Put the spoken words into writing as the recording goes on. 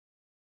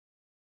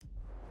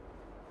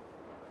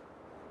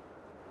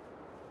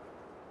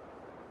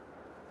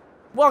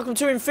welcome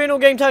to Infernal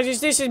Game Tactics.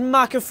 This is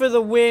Maka for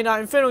the win. At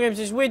Infernal Game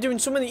Tactics, we're doing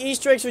some of the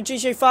Easter eggs for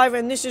GTA 5,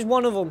 and this is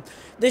one of them.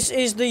 This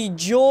is the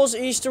Jaws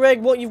Easter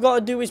egg. What you've got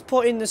to do is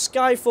put in the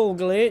Skyfall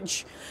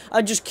glitch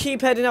and just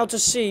keep heading out to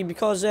sea,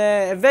 because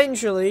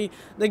eventually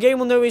the game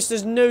will notice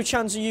there's no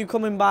chance of you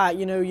coming back.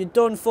 You know, you're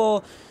done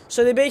for.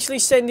 So they basically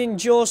send in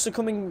Jaws to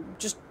come and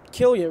just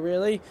kill you,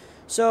 really.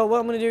 So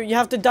what I'm going to do, you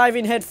have to dive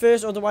in head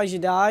first, otherwise you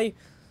die.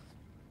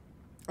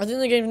 I think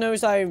the game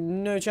knows I have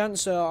no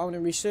chance, so I'm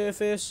going to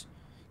resurface.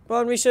 Come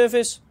on,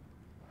 resurface.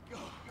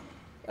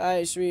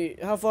 Alright,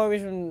 sweet. How far are we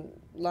from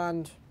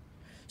land?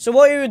 So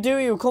what you would do,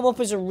 you would come up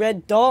as a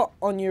red dot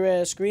on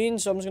your screen.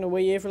 So I'm just going to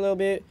wait here for a little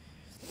bit.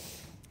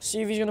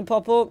 See if he's going to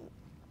pop up.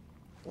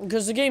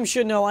 Because the game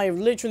should know I have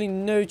literally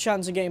no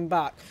chance of getting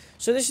back.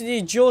 So this is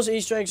the Jaws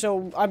Easter egg.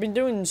 So I've been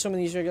doing some of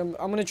these Easter eggs.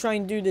 I'm going to try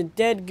and do the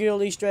dead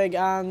girl Easter egg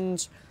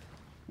and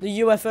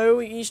the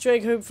UFO Easter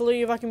egg,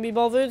 hopefully, if I can be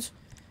bothered.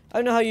 I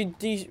don't know how you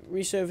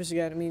resurface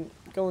again. I mean,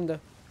 go under.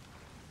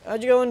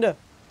 How'd you go under?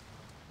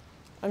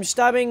 I'm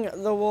stabbing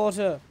the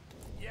water.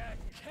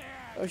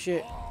 Oh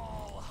shit.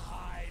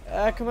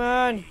 Come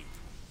on.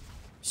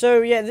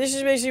 So yeah, this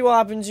is basically what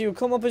happens. You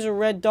come up as a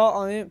red dot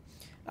on it.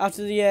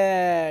 After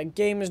the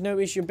game has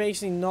noticed you're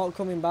basically not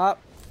coming back.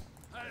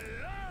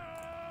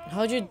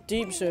 How'd your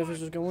deep surface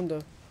just go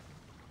under?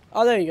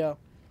 Oh, there you go.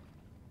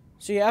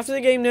 So yeah, after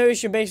the game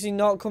notices you're basically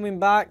not coming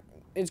back,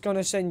 it's going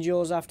to send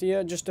yours after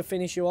you just to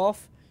finish you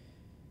off.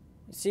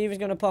 See if he's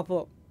going to pop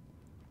up.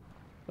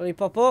 Will he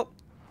pop up?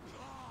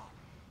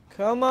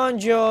 Come on,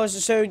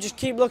 Jaws. So just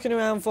keep looking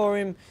around for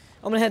him.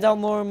 I'm going to head out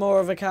more and more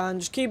if I can.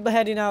 Just keep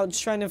heading out,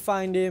 just trying to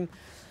find him.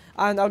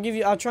 And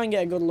I'll try and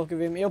get a good look of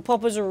him. He'll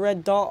pop as a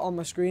red dot on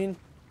my screen.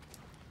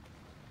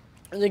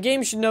 The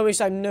game should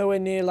notice I'm nowhere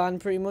near land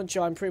pretty much.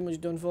 I'm pretty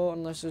much done for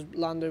unless there's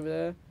land over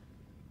there.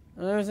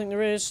 I don't think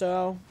there is,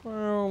 so...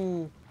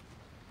 Come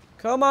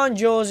on,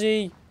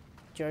 Jawsy.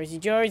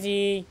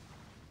 Jawsy.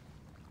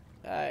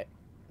 Alright.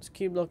 Let's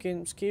keep looking.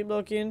 Let's keep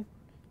looking.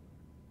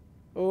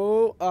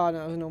 Oh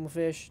no, it's a normal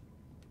fish.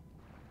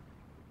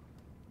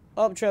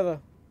 Up, Trevor.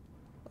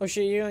 Oh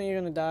shit, you're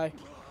gonna die.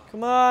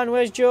 Come on,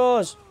 where's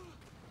Jaws?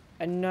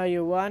 I know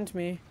you want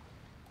me.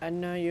 I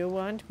know you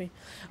want me.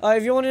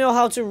 If you want to know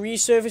how to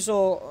resurface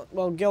or,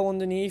 well, go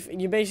underneath,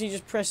 you basically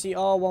just press the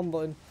R1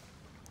 button.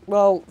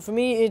 Well, for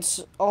me, it's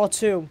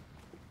R2.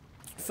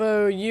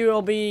 For you,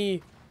 it'll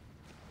be...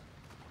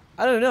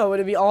 I don't know,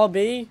 would it be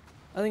RB?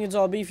 I think it's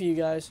RB for you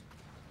guys.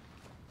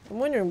 I'm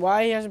wondering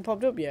why he hasn't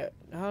popped up yet.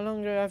 How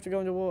long do I have to go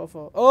into water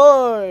for?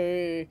 Oh!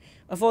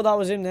 I thought that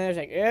was him there. It's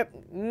like, yep.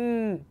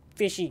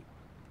 Fishy.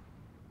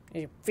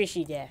 There's a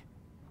fishy there.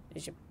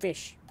 There's a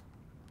fish.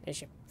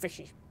 There's a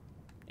fishy.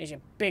 There's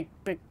a big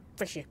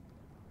fishy.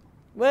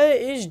 Where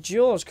is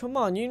Jaws? Come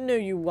on, you know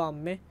you want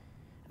me.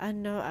 I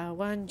know I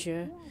want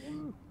you.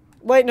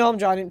 Wait, no, I'm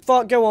drowning.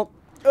 Fuck, go up.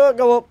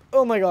 Go up.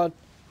 Oh my god.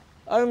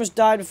 I almost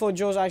died before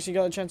Jaws actually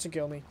got a chance to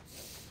kill me.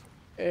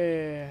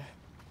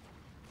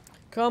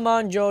 Come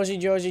on, Georgie.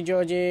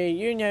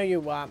 You know you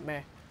want me.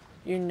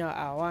 You know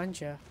I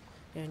want you.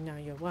 You know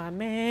you want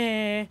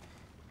me.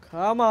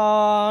 Come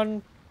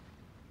on.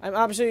 I'm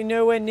absolutely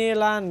nowhere near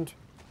land.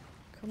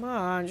 Come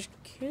on, just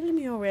kill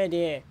me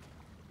already.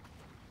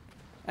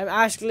 I'm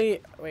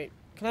actually... Wait,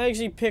 can I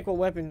actually pick what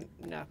weapon?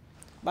 No.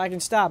 But I can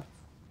stab.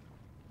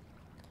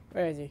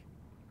 Where is he?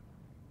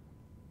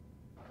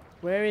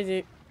 Where is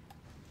he?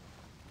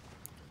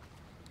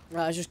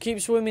 Right, let's just keep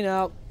swimming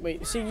out.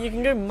 Wait, see, you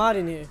can go mad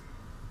in here.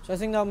 So I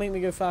think that'll make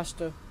me go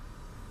faster.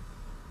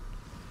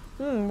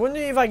 Wonder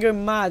if I go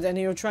mad and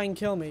he'll try and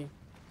kill me.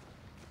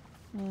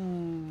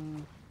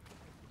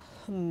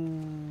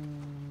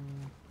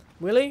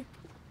 Will he?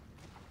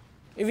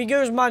 If he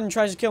goes mad and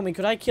tries to kill me,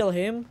 could I kill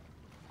him?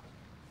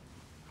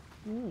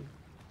 I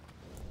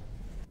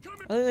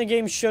think the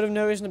game should have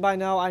noticed by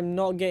now I'm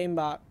not getting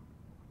back.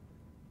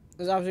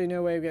 There's absolutely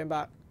no way of getting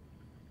back.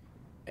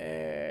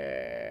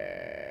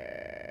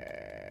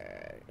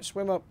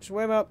 Swim up.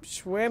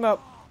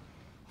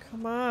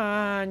 Come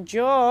on,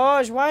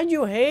 Josh, why'd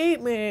you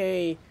hate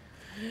me?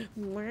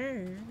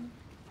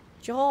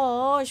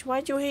 Josh,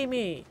 why'd you hate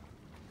me?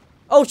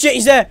 Oh shit,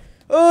 he's there!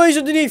 Oh, he's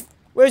underneath!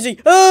 Where is he?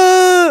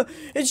 Ah!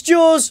 It's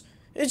Jaws!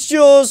 It's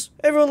Jaws!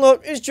 Everyone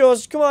look, it's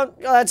Jaws. Come on,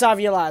 let's have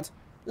you, lad.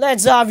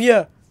 Let's have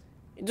you!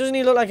 Doesn't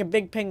he look like a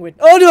big penguin?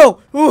 Oh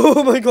no!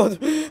 Oh my god!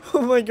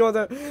 Oh my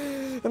god!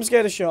 I'm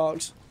scared of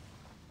sharks.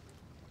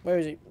 Where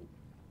is he?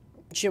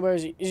 Shit, where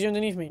is he? Is he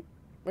underneath me?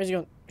 Where's he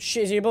gone?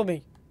 Shit, is he above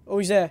me? Oh,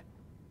 he's there.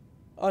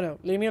 Oh no,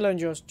 leave me alone,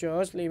 Jaws.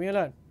 Jaws, leave me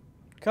alone.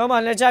 Come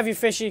on, let's have you,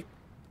 fishy.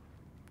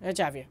 Let's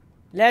have you.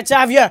 Let's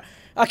have you!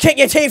 I'll kick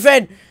your teeth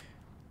in!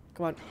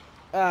 Come on.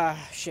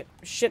 Ah, shit.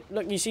 Shit,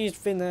 look, you see his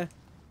fin there.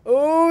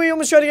 Oh, he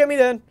almost tried to get me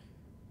then.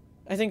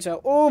 I think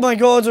so. Oh my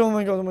god, oh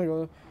my god, oh my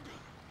god.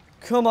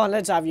 Come on,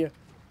 let's have you.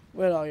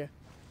 Where are you?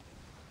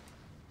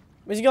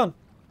 Where's he gone?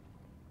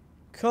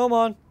 Come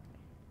on.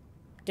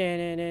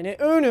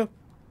 Oh no.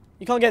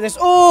 You can't get this.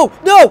 Oh,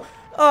 no!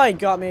 Oh, he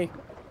got me.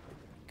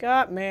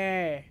 Got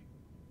me.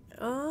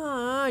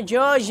 Oh,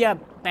 Jaws, you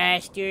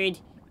bastard.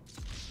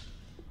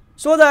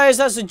 So what that is,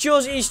 that's the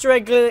Jaws Easter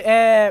egg,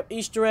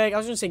 Easter egg. I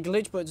was going to say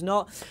glitch, but it's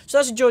not. So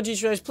that's the Jaws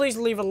Easter egg. Please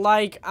leave a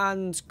like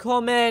and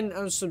comment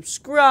and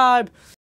subscribe.